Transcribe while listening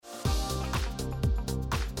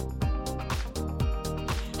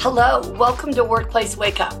Hello, welcome to Workplace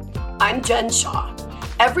Wake Up. I'm Jen Shaw.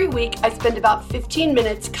 Every week, I spend about 15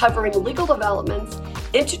 minutes covering legal developments,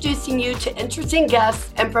 introducing you to interesting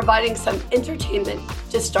guests, and providing some entertainment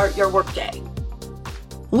to start your workday.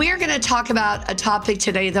 We're going to talk about a topic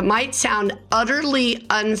today that might sound utterly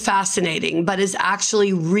unfascinating, but is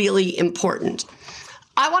actually really important.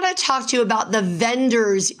 I want to talk to you about the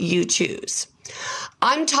vendors you choose.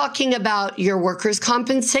 I'm talking about your workers'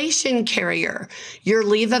 compensation carrier, your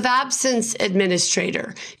leave of absence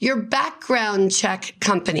administrator, your background check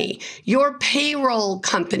company, your payroll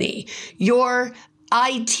company, your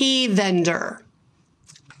IT vendor,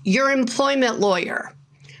 your employment lawyer.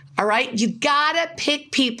 All right, you gotta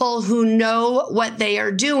pick people who know what they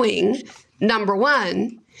are doing, number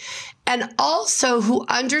one, and also who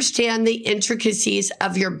understand the intricacies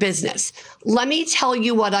of your business. Let me tell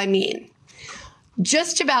you what I mean.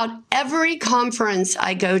 Just about every conference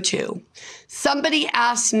I go to, somebody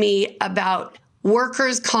asks me about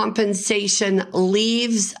workers' compensation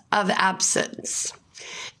leaves of absence.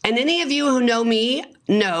 And any of you who know me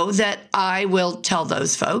know that I will tell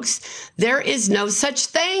those folks there is no such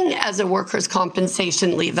thing as a workers'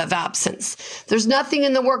 compensation leave of absence. There's nothing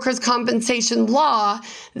in the workers' compensation law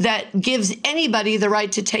that gives anybody the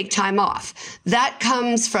right to take time off. That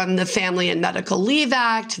comes from the Family and Medical Leave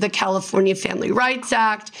Act, the California Family Rights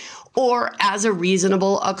Act, or as a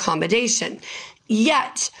reasonable accommodation.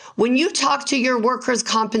 Yet, when you talk to your workers'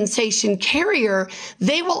 compensation carrier,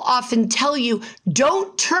 they will often tell you,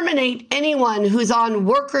 don't terminate anyone who's on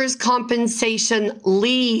workers' compensation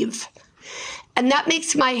leave. And that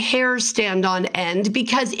makes my hair stand on end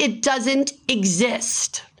because it doesn't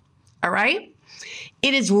exist. All right?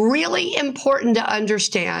 It is really important to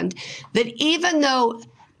understand that even though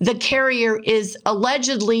the carrier is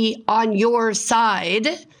allegedly on your side,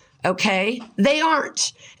 okay, they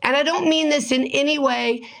aren't. And I don't mean this in any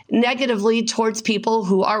way negatively towards people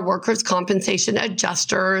who are workers' compensation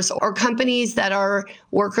adjusters or companies that are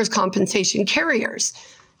workers' compensation carriers.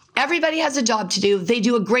 Everybody has a job to do. They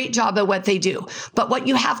do a great job at what they do. But what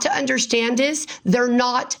you have to understand is they're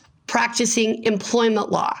not practicing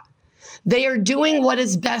employment law. They are doing what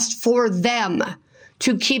is best for them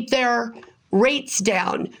to keep their rates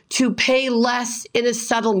down, to pay less in a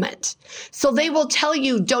settlement. So they will tell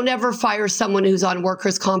you, don't ever fire someone who's on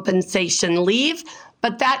workers' compensation leave,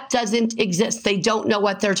 but that doesn't exist. They don't know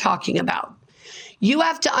what they're talking about. You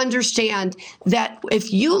have to understand that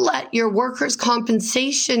if you let your workers'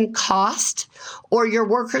 compensation cost or your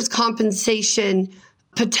workers' compensation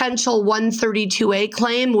potential 132A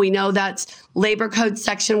claim, we know that's Labor Code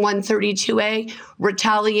Section 132A,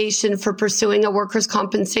 retaliation for pursuing a workers'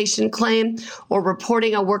 compensation claim or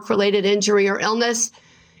reporting a work-related injury or illness,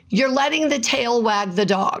 you're letting the tail wag the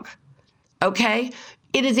dog, okay?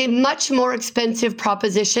 It is a much more expensive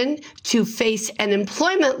proposition to face an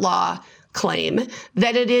employment law claim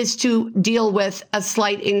than it is to deal with a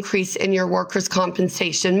slight increase in your workers'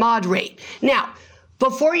 compensation mod rate. Now,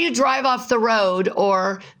 before you drive off the road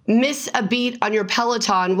or miss a beat on your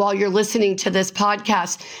Peloton while you're listening to this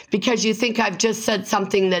podcast because you think I've just said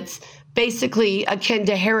something that's basically akin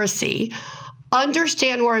to heresy,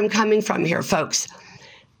 understand where I'm coming from here, folks.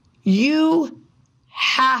 You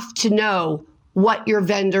have to know what your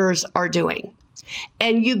vendors are doing.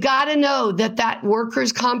 And you got to know that that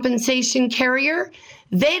workers' compensation carrier,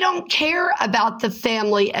 they don't care about the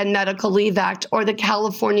Family and Medical Leave Act or the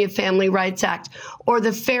California Family Rights Act or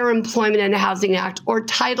the Fair Employment and Housing Act or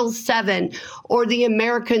Title VII or the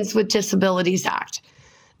Americans with Disabilities Act.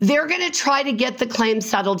 They're going to try to get the claim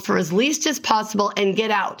settled for as least as possible and get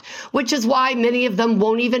out, which is why many of them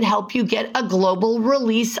won't even help you get a global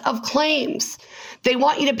release of claims. They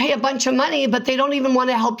want you to pay a bunch of money, but they don't even want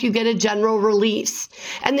to help you get a general release.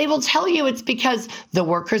 And they will tell you it's because the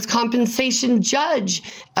workers' compensation judge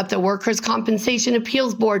at the Workers' Compensation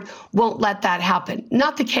Appeals Board won't let that happen.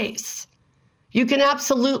 Not the case. You can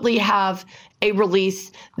absolutely have a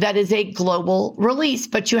release that is a global release,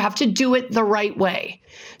 but you have to do it the right way.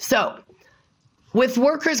 So with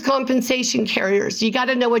workers' compensation carriers, you got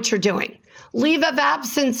to know what you're doing. Leave of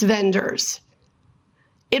absence vendors.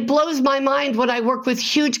 It blows my mind when I work with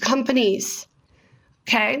huge companies,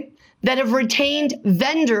 okay, that have retained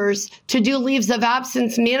vendors to do leaves of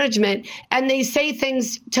absence management. And they say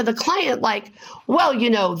things to the client like, well, you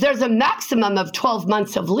know, there's a maximum of 12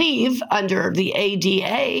 months of leave under the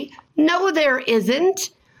ADA. No, there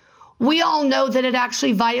isn't. We all know that it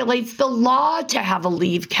actually violates the law to have a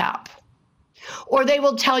leave cap. Or they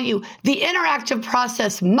will tell you the interactive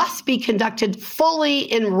process must be conducted fully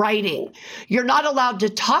in writing. You're not allowed to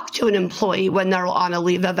talk to an employee when they're on a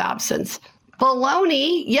leave of absence.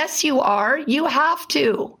 Baloney. Yes, you are. You have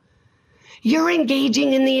to. You're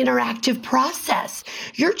engaging in the interactive process.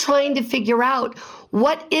 You're trying to figure out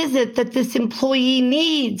what is it that this employee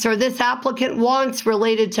needs or this applicant wants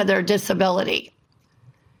related to their disability.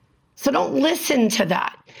 So don't listen to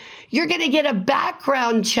that. You're going to get a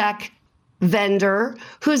background check vendor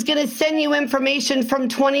who's going to send you information from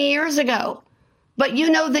 20 years ago, but you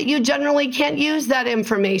know that you generally can't use that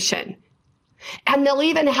information. And they'll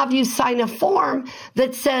even have you sign a form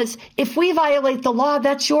that says, if we violate the law,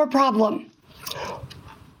 that's your problem.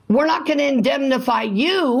 We're not going to indemnify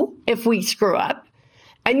you if we screw up,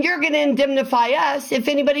 and you're going to indemnify us if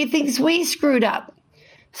anybody thinks we screwed up.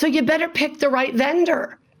 So you better pick the right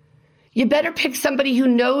vendor. You better pick somebody who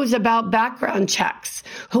knows about background checks,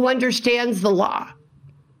 who understands the law,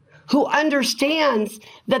 who understands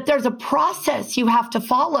that there's a process you have to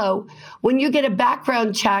follow when you get a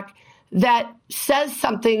background check that says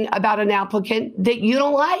something about an applicant that you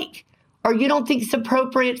don't like or you don't think is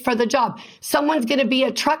appropriate for the job. Someone's going to be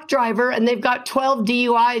a truck driver and they've got 12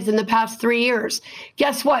 DUIs in the past 3 years.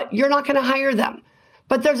 Guess what? You're not going to hire them.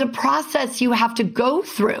 But there's a process you have to go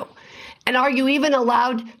through. And are you even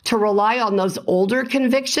allowed to rely on those older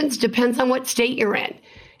convictions? Depends on what state you're in.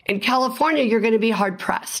 In California, you're going to be hard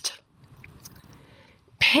pressed.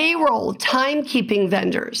 Payroll, timekeeping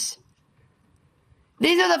vendors.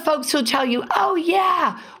 These are the folks who tell you, oh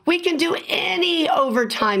yeah, we can do any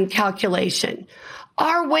overtime calculation.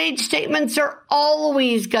 Our wage statements are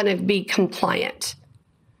always going to be compliant.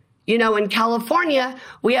 You know, in California,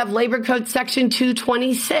 we have Labor Code Section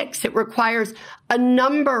 226. It requires a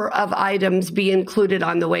number of items be included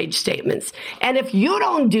on the wage statements. And if you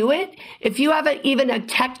don't do it, if you have even a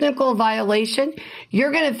technical violation,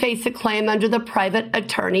 you're going to face a claim under the Private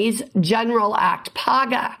Attorneys General Act,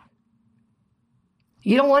 PAGA.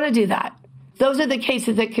 You don't want to do that. Those are the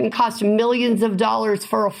cases that can cost millions of dollars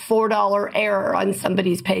for a $4 error on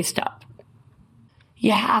somebody's pay stub.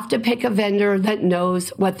 You have to pick a vendor that knows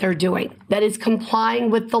what they're doing, that is complying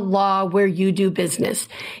with the law where you do business.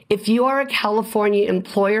 If you are a California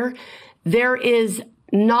employer, there is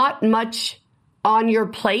not much on your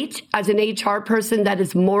plate as an HR person that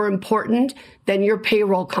is more important than your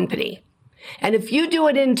payroll company. And if you do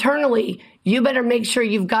it internally, you better make sure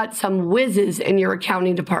you've got some whizzes in your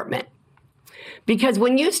accounting department. Because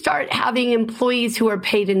when you start having employees who are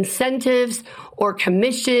paid incentives or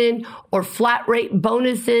commission or flat rate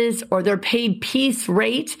bonuses or they're paid piece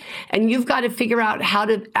rate, and you've got to figure out how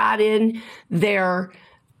to add in their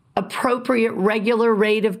appropriate regular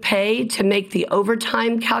rate of pay to make the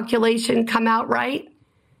overtime calculation come out right,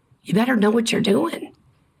 you better know what you're doing.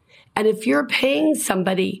 And if you're paying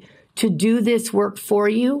somebody to do this work for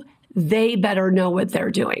you, they better know what they're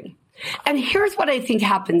doing. And here's what I think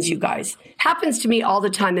happens, you guys. Happens to me all the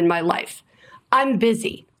time in my life. I'm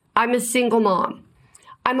busy. I'm a single mom.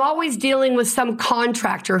 I'm always dealing with some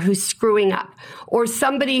contractor who's screwing up, or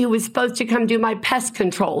somebody who was supposed to come do my pest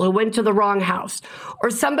control who went to the wrong house, or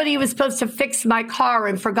somebody who was supposed to fix my car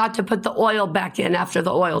and forgot to put the oil back in after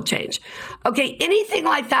the oil change. Okay, anything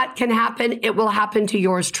like that can happen. It will happen to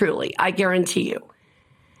yours truly, I guarantee you.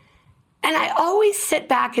 And I always sit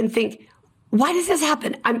back and think, why does this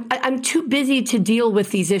happen? I'm too busy to deal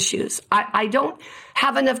with these issues. I don't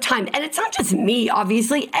have enough time. And it's not just me,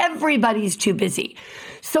 obviously. Everybody's too busy.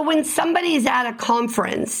 So when somebody's at a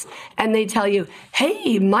conference and they tell you,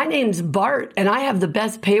 hey, my name's Bart and I have the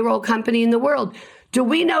best payroll company in the world. Do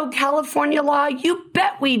we know California law? You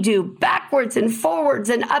bet we do. Backwards and forwards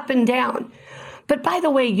and up and down. But by the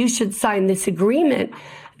way, you should sign this agreement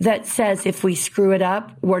that says if we screw it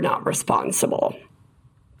up, we're not responsible.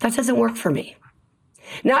 That doesn't work for me.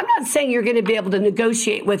 Now, I'm not saying you're going to be able to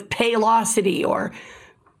negotiate with Paylocity or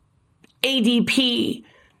ADP.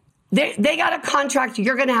 They got a contract.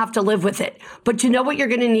 You're going to have to live with it. But you know what you're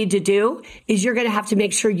going to need to do is you're going to have to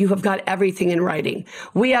make sure you have got everything in writing.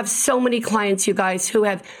 We have so many clients, you guys, who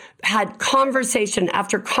have had conversation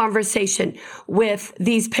after conversation with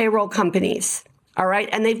these payroll companies. All right.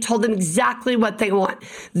 And they've told them exactly what they want.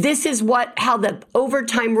 This is how the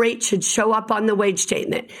overtime rate should show up on the wage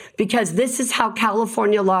statement, because this is how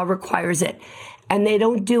California law requires it. And they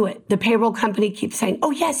don't do it. The payroll company keeps saying,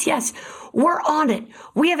 oh, yes, we're on it.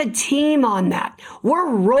 We have a team on that.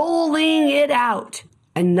 We're rolling it out.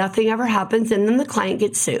 And nothing ever happens. And then the client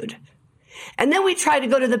gets sued. And then we try to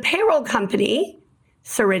go to the payroll company,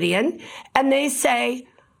 Ceridian, and they say,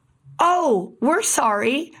 oh, we're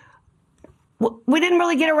sorry. We didn't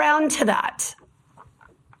really get around to that.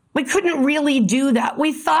 We couldn't really do that.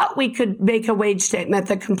 We thought we could make a wage statement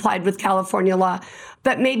that complied with California law,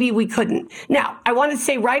 but maybe we couldn't. Now, I want to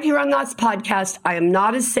say right here on this podcast, I am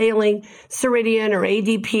not assailing Ceridian or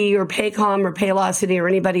ADP or Paycom or Paylocity or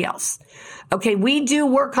anybody else. Okay, we do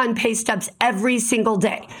work on pay stubs every single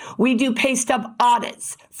day. We do pay stub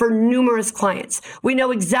audits for numerous clients. We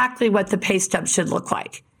know exactly what the pay stub should look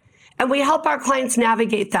like. And we help our clients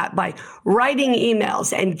navigate that by writing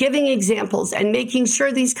emails and giving examples and making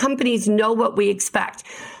sure these companies know what we expect.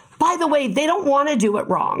 By the way, they don't want to do it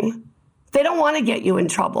wrong. They don't want to get you in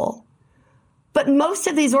trouble. But most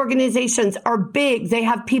of these organizations are big. They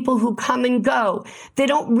have people who come and go. They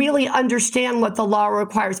don't really understand what the law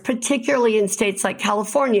requires, particularly in states like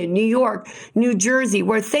California, New York, New Jersey,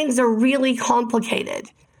 where things are really complicated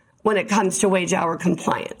when it comes to wage hour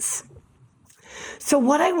compliance. So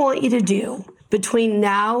what I want you to do between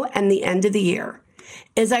now and the end of the year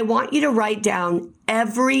is I want you to write down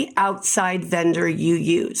every outside vendor you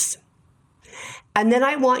use. And then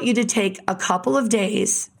I want you to take a couple of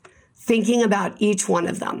days thinking about each one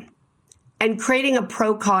of them and creating a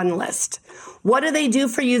pro-con list. What do they do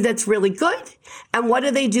for you that's really good? And what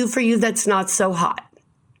do they do for you that's not so hot?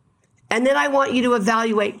 And then I want you to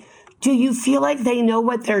evaluate, do you feel like they know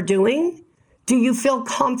what they're doing? Do you feel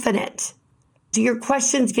confident? Do your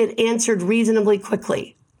questions get answered reasonably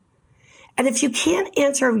quickly? And if you can't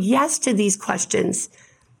answer yes to these questions,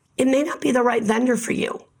 it may not be the right vendor for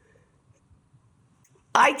you.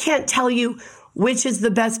 I can't tell you which is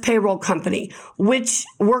the best payroll company, which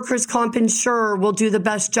workers' comp insurer will do the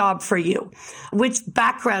best job for you, which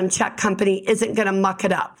background check company isn't going to muck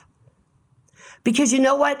it up. Because you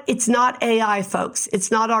know what? It's not AI, folks. It's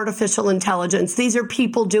not artificial intelligence. These are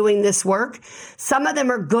people doing this work. Some of them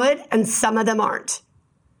are good and some of them aren't.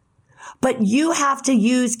 But you have to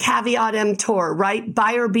use caveat emptor, right?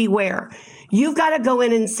 Buyer beware. You've got to go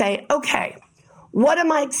in and say, okay, what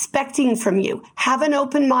am I expecting from you? Have an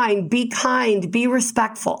open mind, be kind, be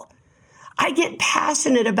respectful. I get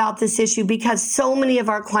passionate about this issue because so many of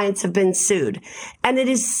our clients have been sued. And it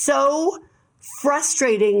is so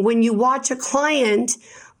frustrating when you watch a client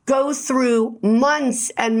go through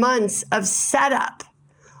months and months of setup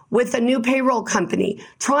with a new payroll company,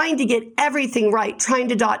 trying to get everything right, trying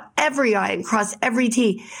to dot every I and cross every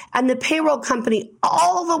T. And the payroll company,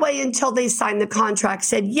 all the way until they signed the contract,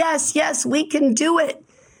 said, yes, yes, we can do it.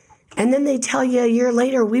 And then they tell you a year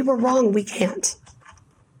later, we were wrong, we can't.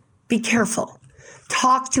 Be careful.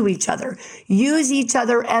 Talk to each other. Use each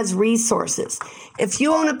other as resources. If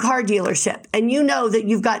you own a car dealership and you know that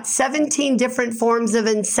you've got 17 different forms of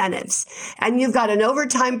incentives and you've got an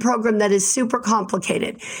overtime program that is super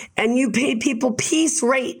complicated and you pay people piece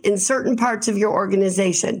rate in certain parts of your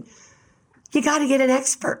organization, you got to get an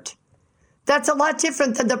expert. That's a lot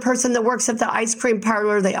different than the person that works at the ice cream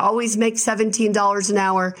parlor. They always make $17 an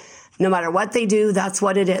hour. No matter what they do, that's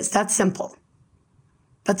what it is. That's simple.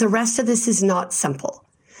 But the rest of this is not simple.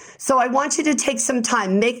 So I want you to take some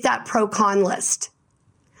time, make that pro-con list.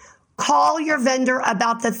 Call your vendor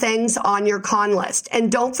about the things on your con list.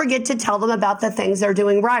 And don't forget to tell them about the things they're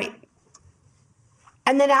doing right.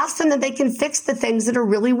 And then ask them that they can fix the things that are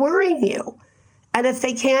really worrying you. And if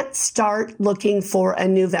they can't, start looking for a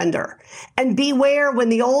new vendor. And beware when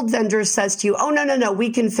the old vendor says to you, oh, no,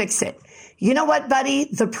 we can fix it. You know what, buddy?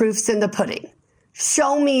 The proof's in the pudding.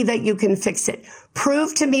 Show me that you can fix it.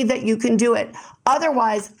 Prove to me that you can do it.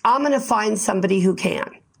 Otherwise, I'm going to find somebody who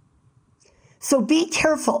can. So be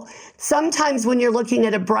careful. Sometimes when you're looking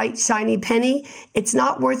at a bright, shiny penny, it's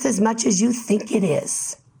not worth as much as you think it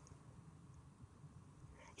is.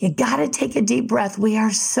 You got to take a deep breath. We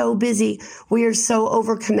are so busy. We are so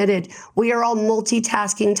overcommitted. We are all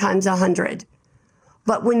multitasking times 100.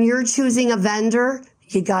 But when you're choosing a vendor,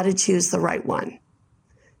 you got to choose the right one.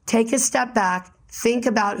 Take a step back. Think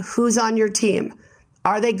about who's on your team.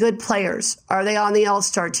 Are they good players? Are they on the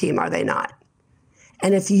all-star team? Are they not?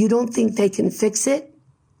 And if you don't think they can fix it,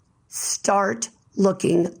 start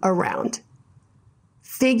looking around.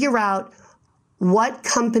 Figure out what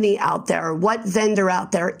company out there, what vendor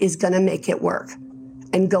out there is going to make it work,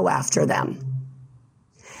 and go after them.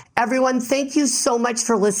 Everyone, thank you so much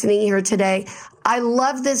for listening here today. I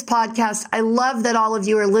love this podcast. I love that all of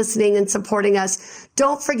you are listening and supporting us.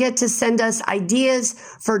 Don't forget to send us ideas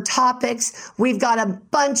for topics. We've got a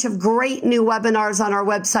bunch of great new webinars on our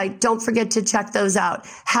website. Don't forget to check those out.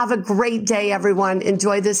 Have a great day, everyone.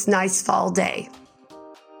 Enjoy this nice fall day.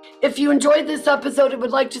 If you enjoyed this episode and would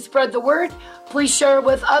like to spread the word, please share it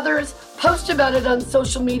with others, post about it on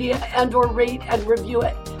social media, and/or rate and review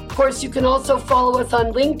it. Of course, you can also follow us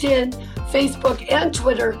on LinkedIn, Facebook, and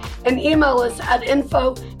Twitter, and email us at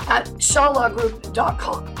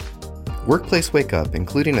info@shawlawgroup.com. Workplace Wake Up,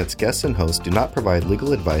 including its guests and hosts, do not provide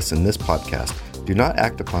legal advice in this podcast, Do not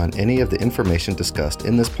act upon any of the information discussed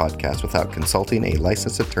in this podcast without consulting a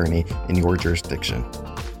licensed attorney in your jurisdiction.